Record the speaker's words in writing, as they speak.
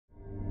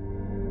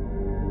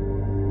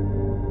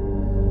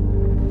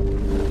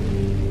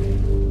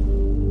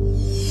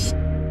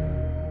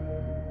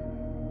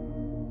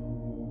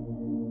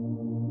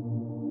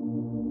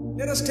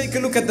us take a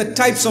look at the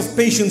types of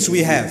patience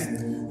we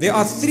have. There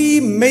are three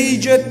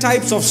major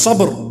types of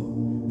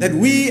sabr that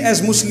we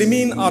as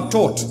Muslimin are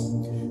taught.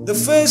 The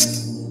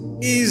first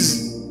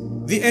is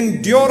the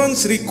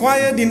endurance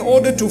required in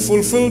order to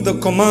fulfill the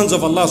commands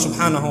of Allah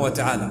subhanahu wa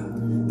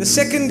ta'ala. The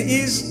second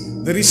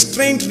is the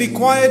restraint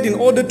required in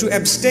order to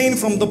abstain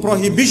from the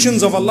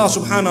prohibitions of Allah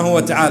subhanahu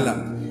wa ta'ala.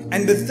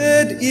 And the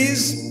third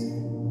is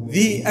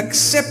the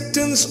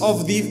acceptance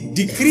of the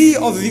decree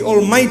of the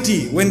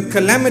Almighty when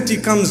calamity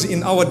comes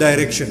in our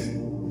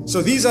direction.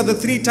 So these are the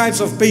three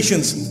types of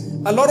patience.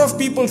 A lot of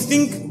people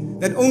think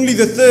that only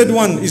the third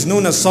one is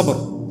known as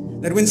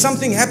sabr. That when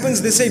something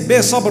happens, they say, bear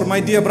sabr, my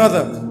dear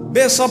brother.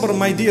 Bear sabr,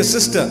 my dear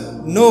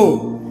sister.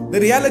 No. The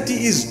reality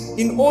is,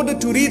 in order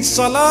to read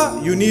salah,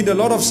 you need a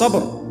lot of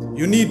sabr.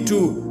 You need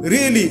to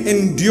really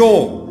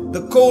endure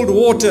the cold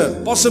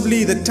water,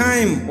 possibly the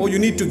time, or you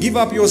need to give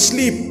up your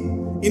sleep.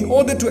 In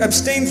order to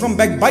abstain from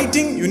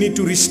backbiting, you need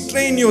to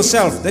restrain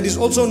yourself. That is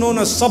also known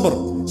as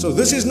sabr. So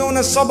this is known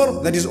as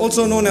sabr, that is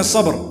also known as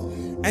sabr.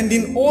 And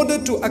in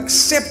order to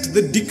accept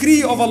the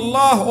decree of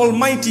Allah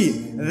Almighty,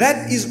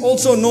 that is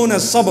also known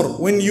as sabr,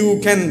 when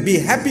you can be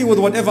happy with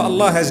whatever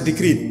Allah has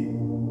decreed.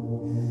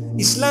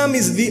 Islam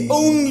is the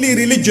only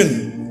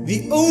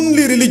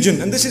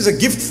religion, and this is a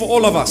gift for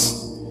all of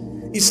us.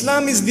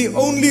 Islam is the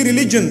only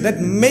religion that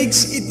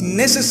makes it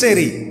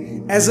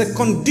necessary as a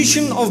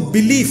condition of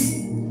belief.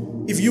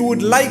 If you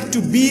would like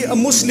to be a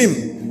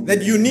Muslim,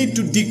 that you need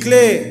to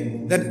declare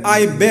that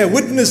I bear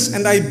witness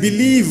and I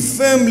believe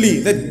firmly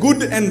that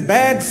good and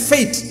bad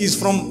fate is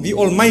from the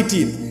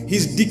Almighty.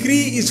 His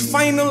decree is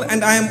final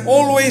and I am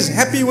always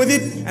happy with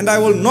it and I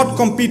will not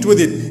compete with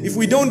it. If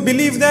we don't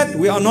believe that,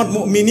 we are not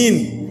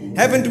mu'mineen.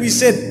 Haven't we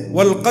said,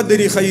 وَالْقَدْرِ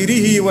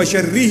خَيْرِهِ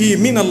وَشَرِّهِ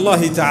مِنَ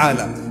اللَّهِ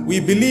تَعَالَى. We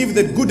believe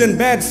that good and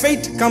bad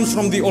fate comes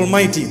from the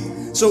Almighty.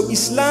 So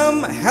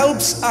Islam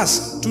helps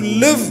us to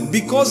live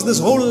because this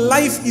whole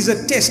life is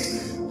a test.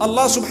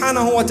 Allah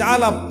subhanahu wa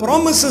ta'ala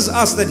promises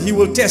us that He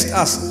will test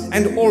us.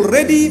 And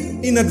already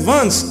in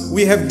advance,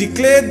 we have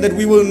declared that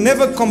we will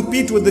never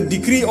compete with the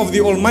decree of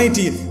the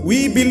Almighty.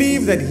 We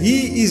believe that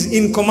He is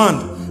in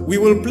command. We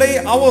will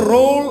play our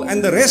role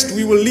and the rest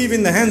we will leave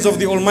in the hands of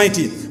the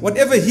Almighty.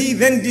 Whatever He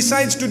then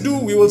decides to do,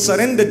 we will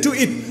surrender to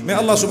it. May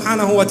Allah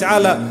subhanahu wa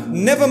ta'ala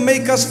never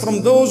make us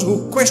from those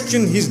who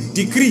question His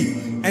decree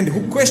and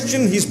who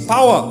question His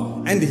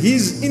power and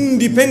His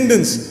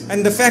independence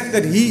and the fact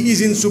that He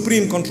is in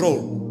supreme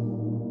control.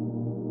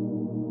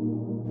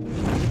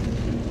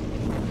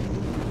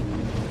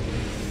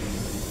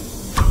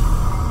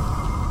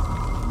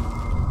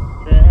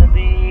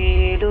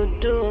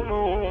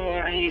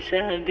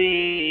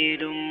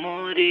 سبيل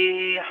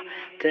مريح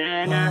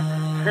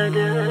تنهد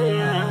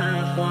يا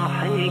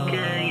صاحي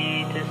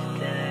كي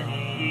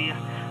تستريح